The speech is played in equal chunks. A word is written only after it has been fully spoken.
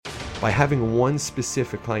by having one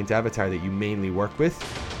specific client avatar that you mainly work with.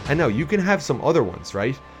 And now you can have some other ones,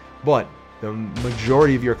 right? But the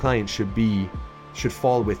majority of your clients should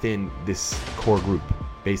fall within this core group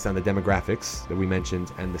based on the demographics that we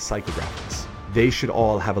mentioned and the psychographics. They should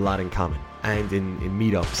all have a lot in common. And in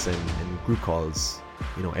meetups and group calls,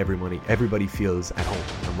 everybody feels at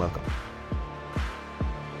home and welcome.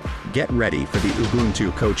 Get ready for the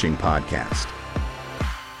Ubuntu Coaching Podcast.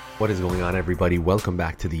 What is going on, everybody? Welcome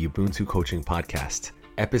back to the Ubuntu Coaching Podcast,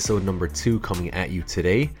 episode number 2 coming at you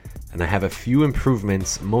today. And I have a few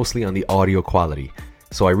improvements, mostly on the audio quality.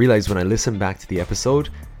 So I realized when I listened back to the episode,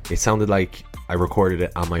 it sounded like I recorded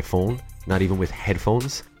it on my phone, not even with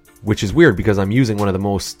headphones, which is weird because I'm using one of the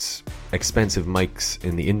most expensive mics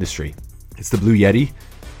in the industry. It's the Blue Yeti,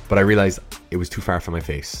 but I realized it was too far from my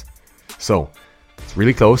face. So it's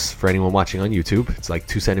really close for anyone watching on YouTube. It's like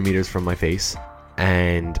 2 centimeters from my face.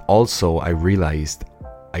 And also I realized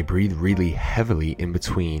I breathe really heavily in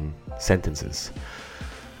between sentences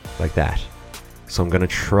like that. So I'm going to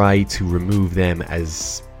try to remove them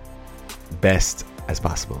as best as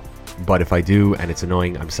possible. But if I do and it's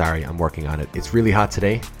annoying, I'm sorry, I'm working on it. It's really hot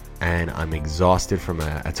today and I'm exhausted from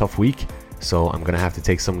a tough week. So I'm going to have to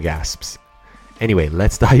take some gasps. Anyway,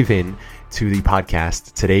 let's dive in to the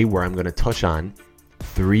podcast today, where I'm going to touch on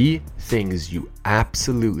 3 things you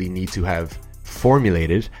absolutely need to have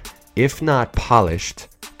formulated, if not polished,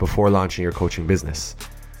 before launching your coaching business.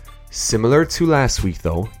 Similar to last week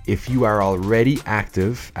though, if you are already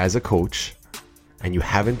active as a coach and you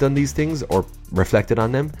haven't done these things or reflected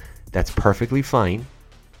on them, that's perfectly fine.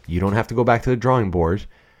 You don't have to go back to the drawing board,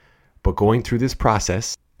 but going through this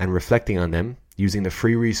process and reflecting on them using the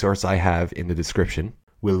free resource I have in the description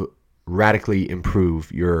will radically improve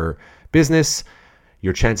your business,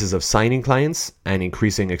 your chances of signing clients and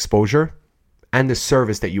increasing exposure, and the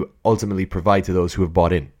service that you ultimately provide to those who have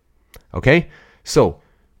bought in. Okay? So,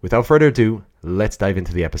 without further ado, let's dive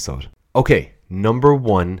into the episode. Okay, number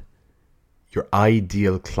 1, your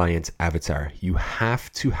ideal client avatar. You have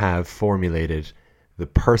to have formulated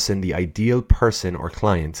the ideal person or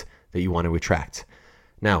client that you want to attract.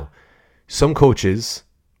 Now, some coaches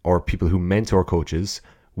or people who mentor coaches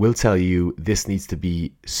will tell you this needs to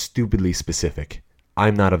be stupidly specific.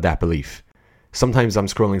 I'm not of that belief. Sometimes I'm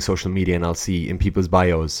scrolling social media and I'll see in people's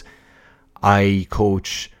bios, I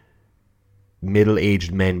coach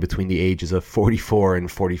middle-aged men between the ages of 44 and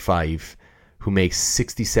 45 who make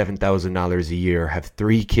 $67,000 a year, have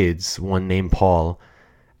 3 kids, one named Paul,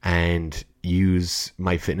 and use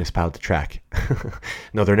MyFitnessPal to track.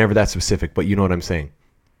 No, they're never that specific, but you know what I'm saying,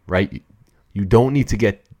 right? You don't need to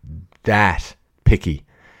get that picky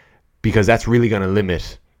because that's really going to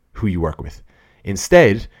limit who you work with.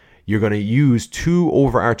 Instead, you're going to use 2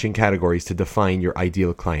 overarching categories to define your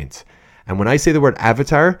ideal client. And when I say the word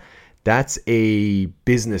avatar, that's a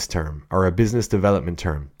business term or a business development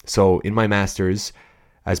term. So in my master's,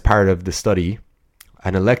 as part of the study,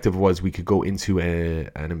 an elective was we could go into an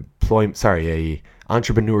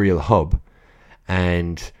entrepreneurial hub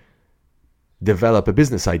and develop a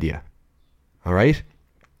business idea. All right?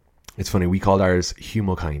 It's funny, we called ours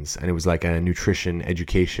Humokines, and it was like a nutrition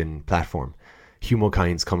education platform.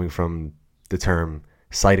 Humokines coming from the term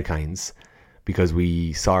cytokines, because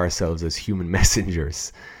we saw ourselves as human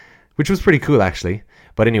messengers, which was pretty cool actually.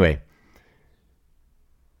 But anyway,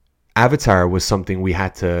 avatar was something we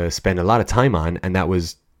had to spend a lot of time on, and that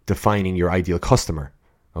was defining your ideal customer.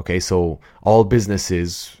 Okay, so all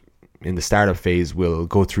businesses in the startup phase will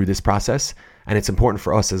go through this process, and it's important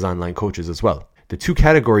for us as online coaches as well. The 2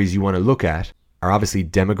 categories you want to look at are obviously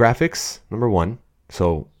demographics, number 1,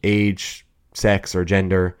 so age, sex or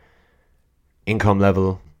gender, income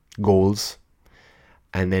level, goals.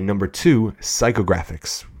 And then number 2,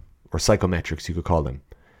 psychographics or psychometrics, you could call them.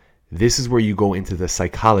 This is where you go into the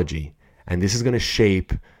psychology, and this is going to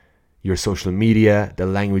shape your social media, the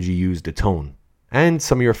language you use, the tone, and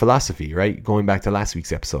some of your philosophy, right? Going back to last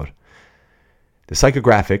week's episode. The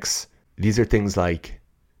psychographics, these are things like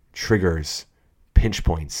triggers, pinch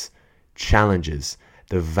points, challenges,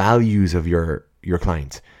 the values of your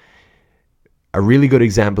client. A really good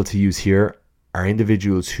example to use here are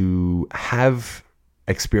individuals who have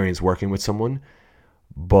experience working with someone,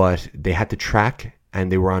 but they had to track and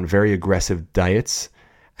they were on very aggressive diets,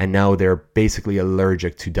 and now they're basically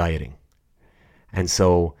allergic to dieting. And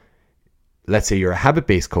so let's say you're a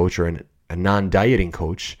habit-based coach or a non-dieting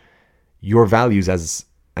coach, your values as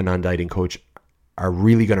a non-dieting coach are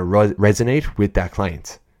really going to resonate with that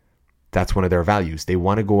client. That's one of their values. They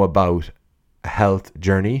want to go about a health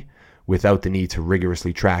journey without the need to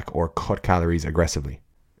rigorously track or cut calories aggressively.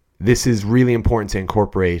 this is really important to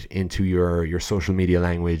incorporate into your social media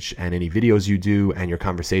language and any videos you do and your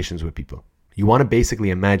conversations with people. You want to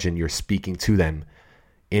basically imagine you're speaking to them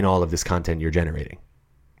in all of this content you're generating.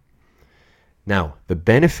 Now, the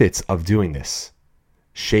benefits of doing this,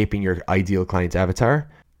 shaping your ideal client avatar,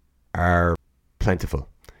 are plentiful.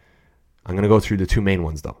 I'm going to go through the two main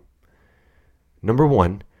ones though. Number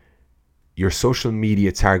one, your social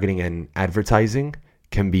media targeting and advertising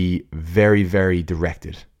can be very, very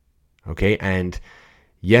directed. Okay. And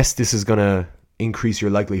yes, this is going to increase your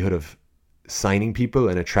likelihood of signing people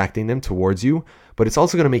and attracting them towards you, but it's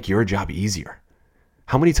also going to make your job easier.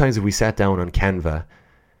 How many times have we sat down on Canva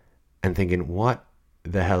and thinking, what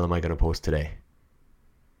the hell am I going to post today?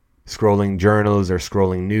 Scrolling journals or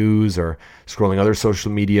scrolling news or scrolling other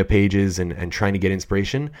social media pages and trying to get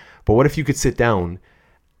inspiration. But what if you could sit down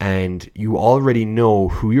and you already know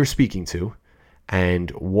who you're speaking to and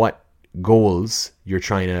what goals you're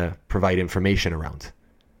trying to provide information around?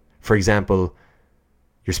 For example,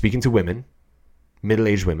 you're speaking to women,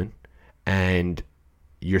 middle-aged women, and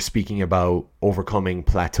you're speaking about overcoming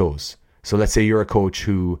plateaus. So let's say you're a coach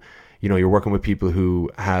who, you're working with people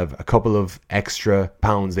who have a couple of extra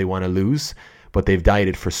pounds they want to lose, but they've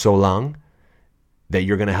dieted for so long that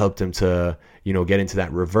you're going to help them to, get into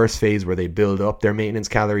that reverse phase where they build up their maintenance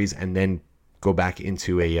calories and then go back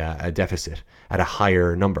into a deficit at a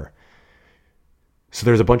higher number. So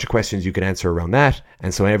there's a bunch of questions you can answer around that.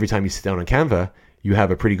 And so every time you sit down on Canva, you have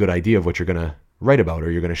a pretty good idea of what you're going to write about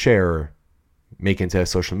or you're going to share or make into a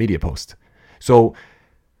social media post. So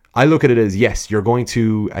I look at it as, yes, you're going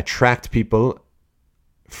to attract people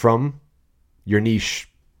from your niche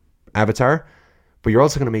avatar, but you're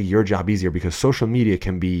also going to make your job easier because social media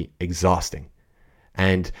can be exhausting.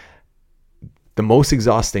 And the most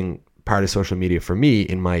exhausting part of social media for me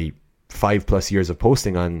in my 5+ years of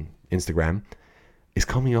posting on Instagram is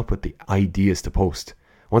coming up with the ideas to post.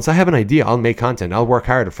 Once I have an idea, I'll make content. I'll work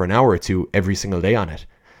hard for an hour or two every single day on it.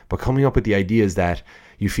 But coming up with the ideas that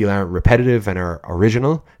you feel aren't repetitive and are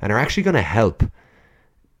original and are actually going to help,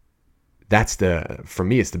 for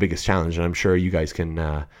me, it's the biggest challenge. And I'm sure you guys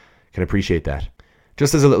can appreciate that.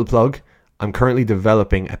 Just as a little plug, I'm currently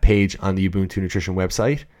developing a page on the Ubuntu Nutrition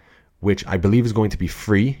website, which I believe is going to be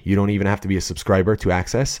free. You don't even have to be a subscriber to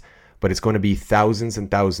access, but it's going to be thousands and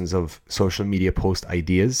thousands of social media post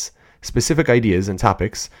ideas, specific ideas and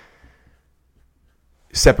topics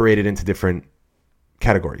separated into different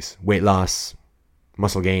categories: weight loss,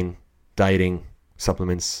 muscle gain, dieting,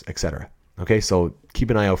 supplements, etc. Okay, so keep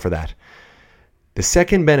an eye out for that. The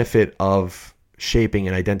second benefit of shaping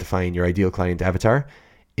and identifying your ideal client avatar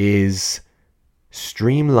is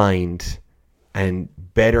streamlined and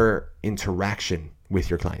better interaction with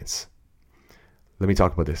your clients. Let me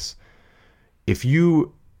talk about this. If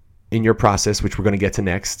you, in your process, which we're going to get to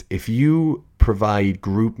next, if you provide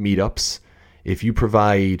group meetups, if you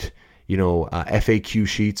provide, FAQ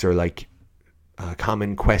sheets or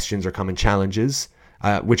common questions or common challenges,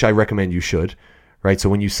 which I recommend you should, right? So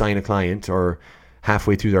when you sign a client or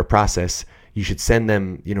halfway through their process, you should send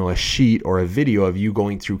them, a sheet or a video of you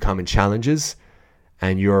going through common challenges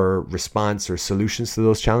and your response or solutions to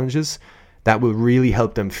those challenges. That will really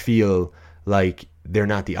help them feel like they're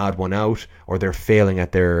not the odd one out or they're failing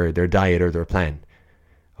at their diet or their plan.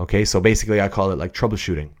 Okay, so basically I call it like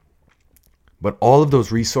troubleshooting. But all of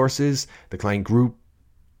those resources, the client group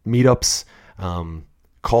meetups,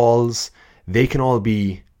 calls, they can all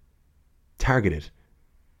be targeted.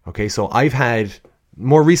 Okay, so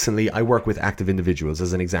more recently, I work with active individuals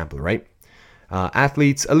as an example, right?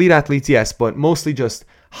 Athletes, elite athletes, yes, but mostly just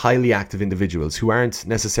highly active individuals who aren't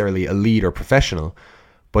necessarily elite or professional,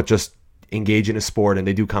 but just engage in a sport and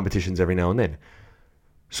they do competitions every now and then.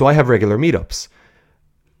 So I have regular meetups.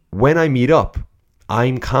 When I meet up,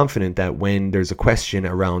 I'm confident that when there's a question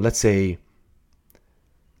around, let's say,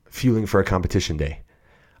 fueling for a competition day,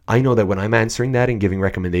 I know that when I'm answering that and giving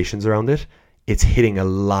recommendations around it, it's hitting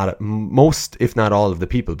most, if not all of the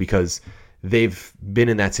people, because they've been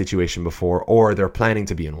in that situation before or they're planning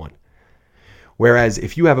to be in one. Whereas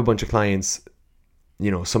if you have a bunch of clients,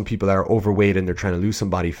 some people are overweight and they're trying to lose some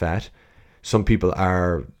body fat. Some people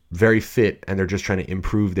are very fit and they're just trying to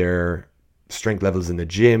improve their strength levels in the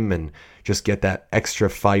gym and just get that extra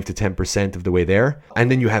 5 to 10% of the way there. And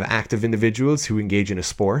then you have active individuals who engage in a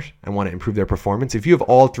sport and want to improve their performance. If you have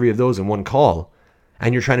all three of those in one call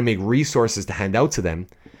and you're trying to make resources to hand out to them,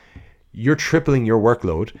 you're tripling your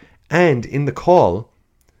workload. And in the call,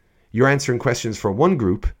 you're answering questions for one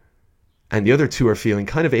group and the other two are feeling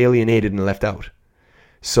kind of alienated and left out.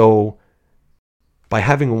 So by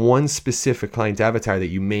having one specific client avatar that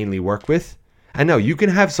you mainly work with, and now you can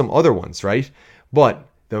have some other ones, right? But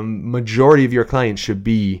the majority of your clients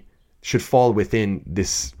should fall within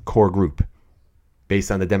this core group based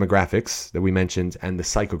on the demographics that we mentioned and the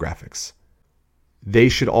psychographics. They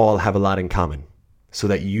should all have a lot in common so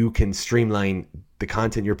that you can streamline the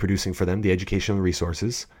content you're producing for them, the educational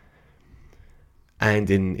resources, and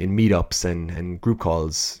in meetups and group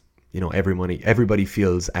calls, everybody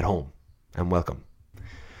feels at home and welcome.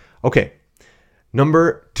 Okay,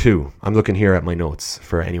 number 2. I'm looking here at my notes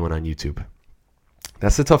for anyone on YouTube.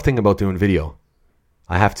 That's the tough thing about doing video.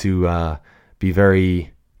 I have to be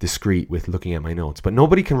very discreet with looking at my notes, but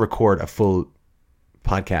nobody can record a full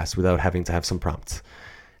podcast without having to have some prompts.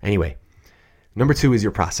 Anyway, number 2 is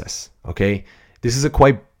your process. Okay, this is a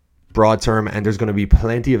quite broad term, and there's going to be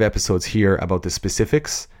plenty of episodes here about the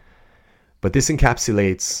specifics, but this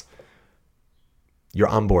encapsulates your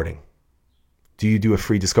onboarding. Do you do a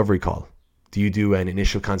free discovery call? Do you do an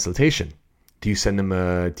initial consultation? Do you send them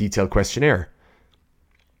a detailed questionnaire?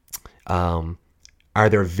 Are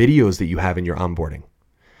there videos that you have in your onboarding?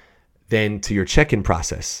 Then to your check-in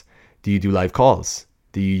process, do you do live calls?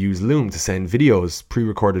 Do you use Loom to send videos,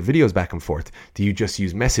 pre-recorded videos back and forth? Do you just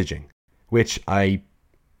use messaging, which I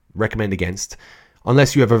recommend against,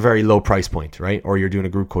 unless you have a very low price point, right? Or you're doing a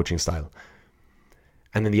group coaching style.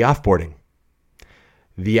 And then the offboarding,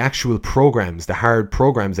 the actual programs, the hard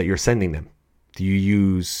programs that you're sending them. Do you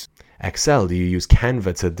use Excel? Do you use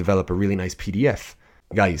Canva to develop a really nice PDF?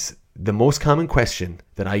 Guys, the most common question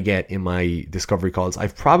that I get in my discovery calls,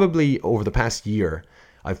 I've probably, over the past year,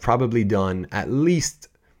 I've probably done at least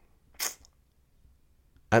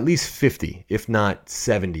 50, if not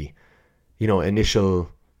 70, initial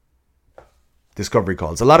discovery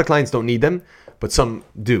calls. A lot of clients don't need them, but some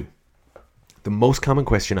do. The most common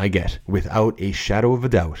question I get, without a shadow of a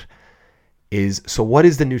doubt, is, so what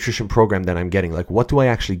is the nutrition program that I'm getting? Like, what do I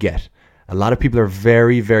actually get? A lot of people are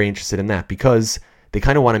very, very interested in that because they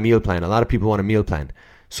kind of want a meal plan. A lot of people want a meal plan.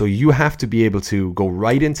 So you have to be able to go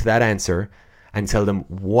right into that answer and tell them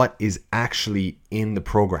what is actually in the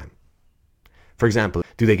program. For example,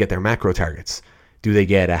 do they get their macro targets? Do they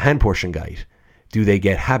get a hand portion guide? Do they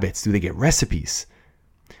get habits? Do they get recipes?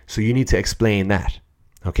 So you need to explain that,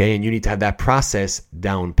 okay? And you need to have that process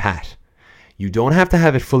down pat. You don't have to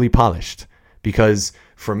have it fully polished, because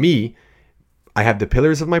for me, I have the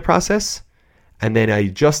pillars of my process, and then I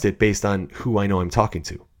adjust it based on who I know I'm talking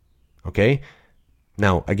to, okay?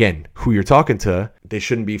 Now, again, who you're talking to, they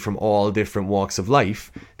shouldn't be from all different walks of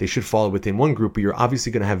life. They should fall within one group, but you're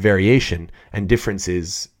obviously going to have variation and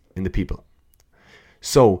differences in the people.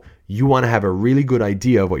 So you want to have a really good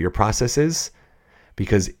idea of what your process is,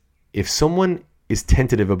 because if someone is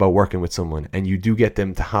tentative about working with someone and you do get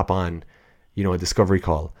them to hop on, a discovery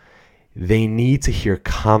call, they need to hear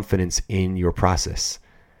confidence in your process.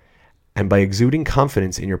 And by exuding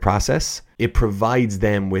confidence in your process, it provides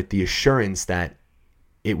them with the assurance that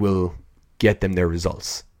it will get them their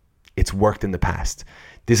results. It's worked in the past.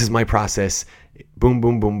 This is my process. Boom,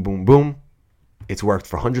 boom, boom, boom, boom. It's worked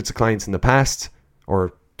for hundreds of clients in the past,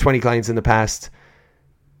 or 20 clients in the past.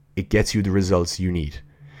 It gets you the results you need.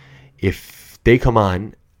 If they come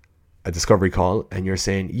on a discovery call and you're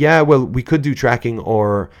saying, yeah, well, we could do tracking,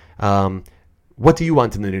 or what do you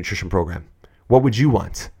want in the nutrition program? What would you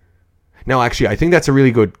want? Now, actually, I think that's a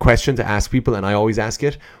really good question to ask people, and I always ask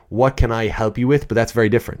it. What can I help you with? But that's very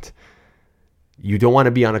different. You don't want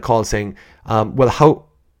to be on a call saying, well,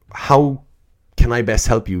 how can I best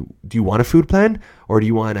help you? Do you want a food plan, or do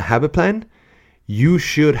you want a habit plan? You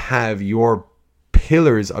should have your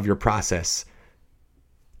pillars of your process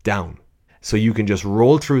down, so you can just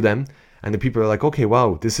roll through them, and the people are like, okay,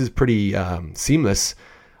 wow, this is pretty seamless.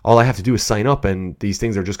 All I have to do is sign up, and these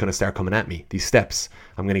things are just going to start coming at me. These steps.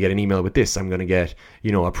 I'm going to get an email with this. I'm going to get,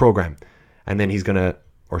 a program. And then he's going to,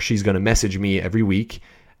 or she's going to message me every week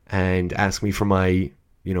and ask me for my,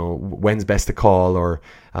 when's best to call, or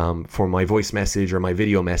for my voice message or my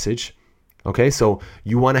video message. Okay, so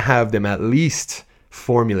you want to have them at least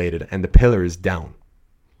formulated and the pillars down.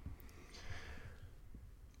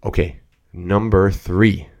 Okay, number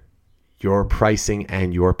 3, your pricing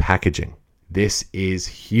and your packaging. This is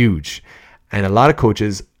huge. And a lot of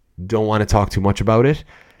coaches don't want to talk too much about it.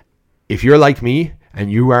 If you're like me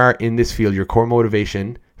and you are in this field, your core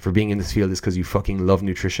motivation for being in this field is because you fucking love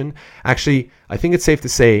nutrition. Actually, I think it's safe to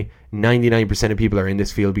say 99% of people are in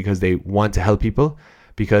this field because they want to help people,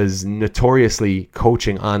 because notoriously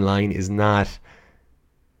coaching online is not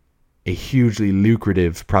a hugely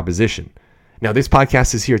lucrative proposition. Now, this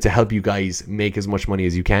podcast is here to help you guys make as much money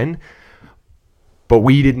as you can. But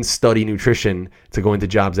we didn't study nutrition to go into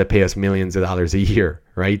jobs that pay us millions of dollars a year,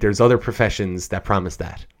 right? There's other professions that promise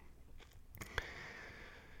that.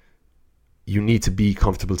 you need to be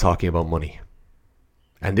comfortable talking about money.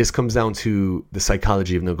 And this comes down to the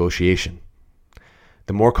psychology of negotiation.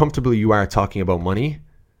 The more comfortable you are talking about money,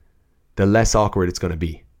 the less awkward it's going to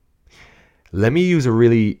be. Let me use a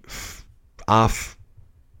really offbeat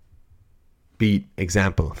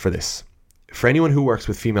example for this. For anyone who works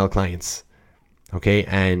with female clients, okay,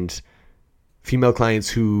 and female clients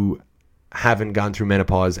who haven't gone through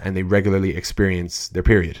menopause and they regularly experience their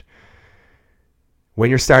period. When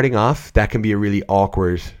you're starting off, that can be a really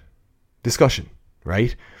awkward discussion,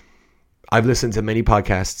 right? I've listened to many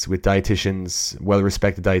podcasts with dietitians,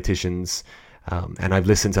 well-respected dietitians, and I've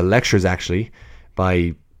listened to lectures actually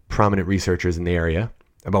by prominent researchers in the area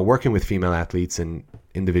about working with female athletes and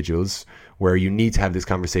individuals where you need to have this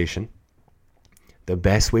conversation. The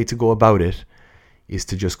best way to go about it is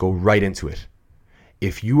to just go right into it.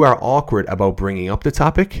 If you are awkward about bringing up the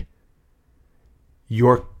topic,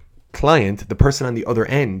 your client, the person on the other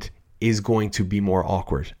end, is going to be more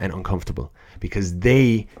awkward and uncomfortable because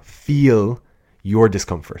they feel your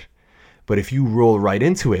discomfort. But if you roll right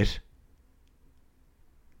into it,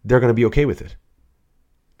 they're going to be okay with it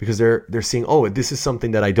because they're seeing, oh, this is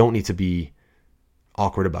something that I don't need to be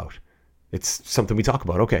awkward about. It's something we talk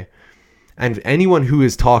about, okay. And anyone who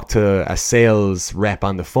has talked to a sales rep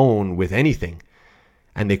on the phone with anything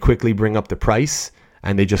and they quickly bring up the price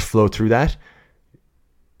and they just flow through that,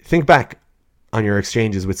 think back on your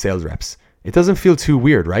exchanges with sales reps. It doesn't feel too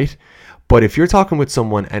weird, right? But if you're talking with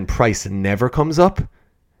someone and price never comes up,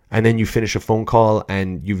 and then you finish a phone call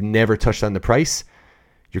and you've never touched on the price,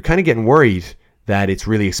 you're kind of getting worried that it's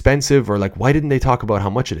really expensive, or like, why didn't they talk about how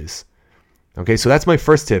much it is? Okay, so that's my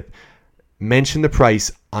first tip. Mention the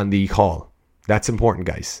price on the call. That's important,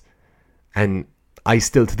 guys. And I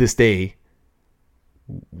still to this day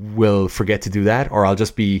will forget to do that, or I'll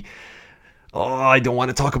just be, I don't want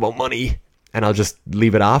to talk about money, and I'll just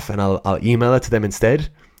leave it off and I'll email it to them instead.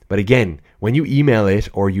 But again, when you email it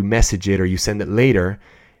or you message it or you send it later,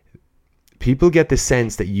 people get the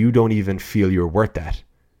sense that you don't even feel you're worth that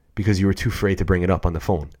because you were too afraid to bring it up on the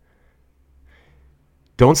phone.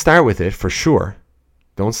 Don't start with it, for sure.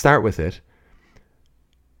 Don't start with it.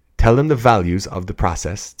 Tell them the values of the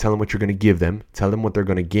process. Tell them what you're going to give them. Tell them what they're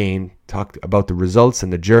going to gain. Talk about the results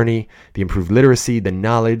and the journey, the improved literacy, the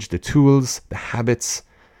knowledge, the tools, the habits,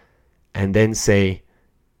 and then say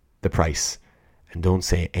the price. And don't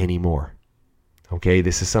say any more. Okay,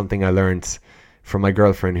 this is something I learned from my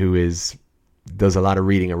girlfriend who does a lot of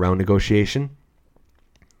reading around negotiation.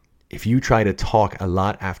 If you try to talk a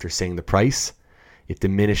lot after saying the price, it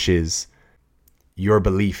diminishes your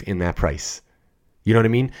belief in that price. You know what I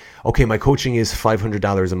mean? Okay, my coaching is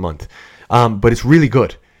 $500 a month, but it's really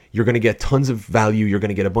good. You're going to get tons of value. You're going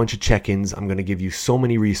to get a bunch of check-ins. I'm going to give you so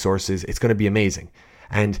many resources. It's going to be amazing.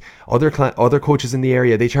 And other coaches in the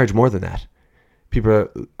area, they charge more than that. People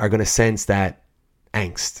are going to sense that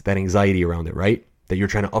angst, that anxiety around it, right? That you're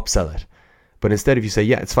trying to upsell it. But instead, if you say,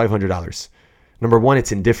 yeah, it's $500. Number one,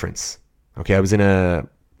 it's indifference. Okay, I was in a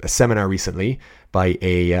seminar recently by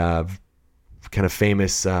a kind of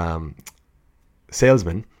famous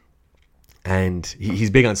salesman, and he's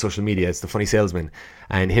big on social media. It's the Funny Salesman,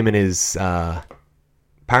 and him and his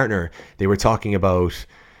partner, they were talking about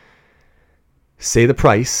say the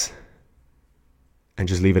price and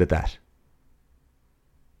just leave it at that.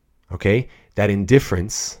 Okay, that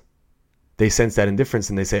indifference, they sense that indifference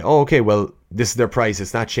and they say, oh, okay, well, this is their price,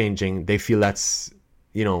 it's not changing. They feel that's,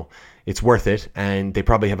 it's worth it, and they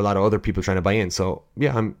probably have a lot of other people trying to buy in, so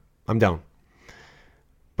yeah, I'm down.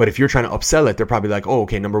 But if you're trying to upsell it, they're probably like, oh,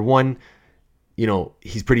 okay, number one,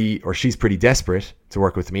 he's pretty or she's pretty desperate to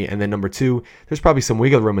work with me. And then number two, there's probably some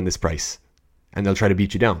wiggle room in this price, and they'll try to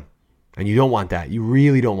beat you down. And you don't want that. You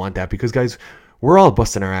really don't want that, because guys, we're all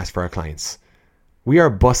busting our ass for our clients. We are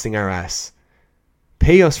busting our ass.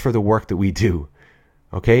 Pay us for the work that we do.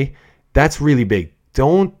 Okay? That's really big.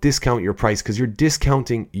 Don't discount your price, because you're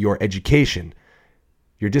discounting your education.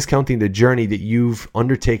 You're discounting the journey that you've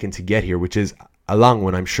undertaken to get here, which is a long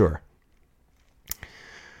one, I'm sure.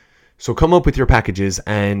 So come up with your packages,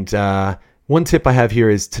 and one tip I have here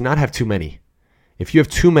is to not have too many. If you have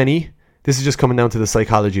too many, this is just coming down to the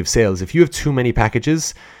psychology of sales. If you have too many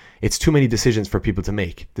packages, it's too many decisions for people to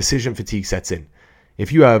make. Decision fatigue sets in.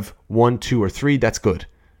 If you have 1, 2, or 3, that's good.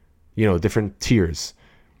 Different tiers,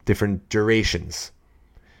 different durations.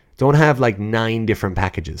 Don't have like 9 different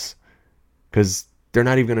packages, because they're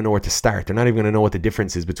not even going to know where to start. They're not even going to know what the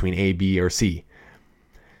difference is between A, B, or C.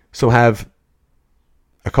 So have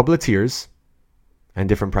a couple of tiers and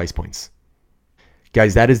different price points.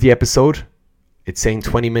 Guys, that is the episode. It's saying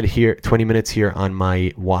 20 minutes here on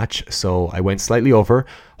my watch, so I went slightly over.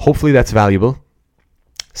 Hopefully that's valuable.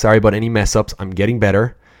 Sorry about any mess ups. I'm getting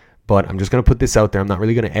better, but I'm just going to put this out there. I'm not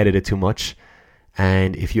really going to edit it too much.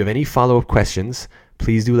 And if you have any follow-up questions,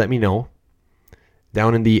 please do let me know.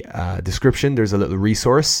 Down in the description, there's a little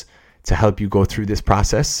resource to help you go through this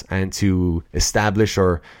process and to establish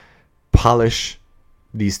or polish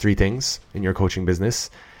these 3 things in your coaching business.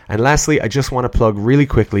 And lastly, I just want to plug really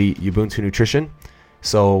quickly Ubuntu Nutrition.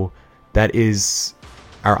 So that is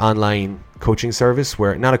our online coaching service,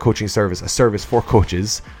 where not a coaching service, a service for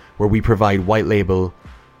coaches, where we provide white label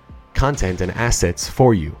content and assets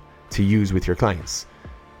for you to use with your clients.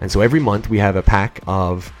 And so every month we have a pack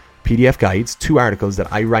of PDF guides, 2 articles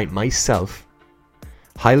that I write myself,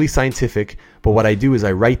 highly scientific, but what I do is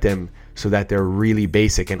I write them so that they're really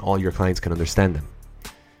basic and all your clients can understand them.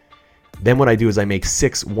 Then what I do is I make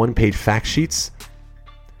 6 one-page fact sheets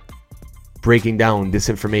breaking down this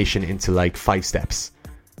information into like 5 steps.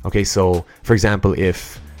 Okay, so for example,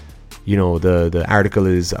 if the article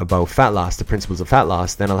is about fat loss, the principles of fat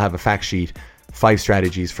loss, then I'll have a fact sheet, 5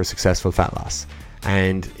 strategies for successful fat loss.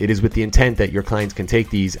 And it is with the intent that your clients can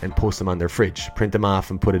take these and post them on their fridge, print them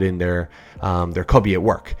off and put it in their cubby at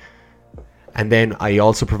work. And then I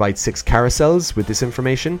also provide 6 carousels with this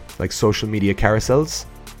information, like social media carousels,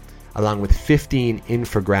 along with 15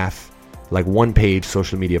 infograph, like 1-page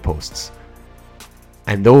social media posts.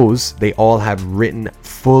 And those, they all have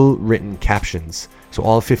full written captions. So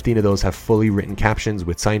all 15 of those have fully written captions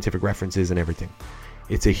with scientific references and everything.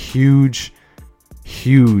 It's a huge,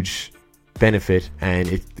 huge benefit, and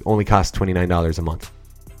it only costs $29 a month.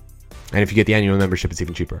 And if you get the annual membership, it's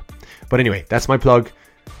even cheaper. But anyway, that's my plug.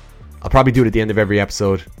 I'll probably do it at the end of every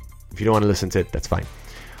episode. If you don't want to listen to it, that's fine.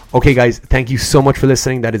 Okay, guys, thank you so much for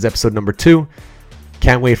listening. That is episode number 2.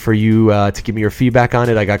 Can't wait for you to give me your feedback on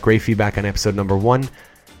it. I got great feedback on episode number 1.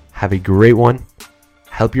 Have a great one.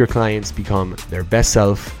 Help your clients become their best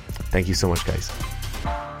self. Thank you so much, guys.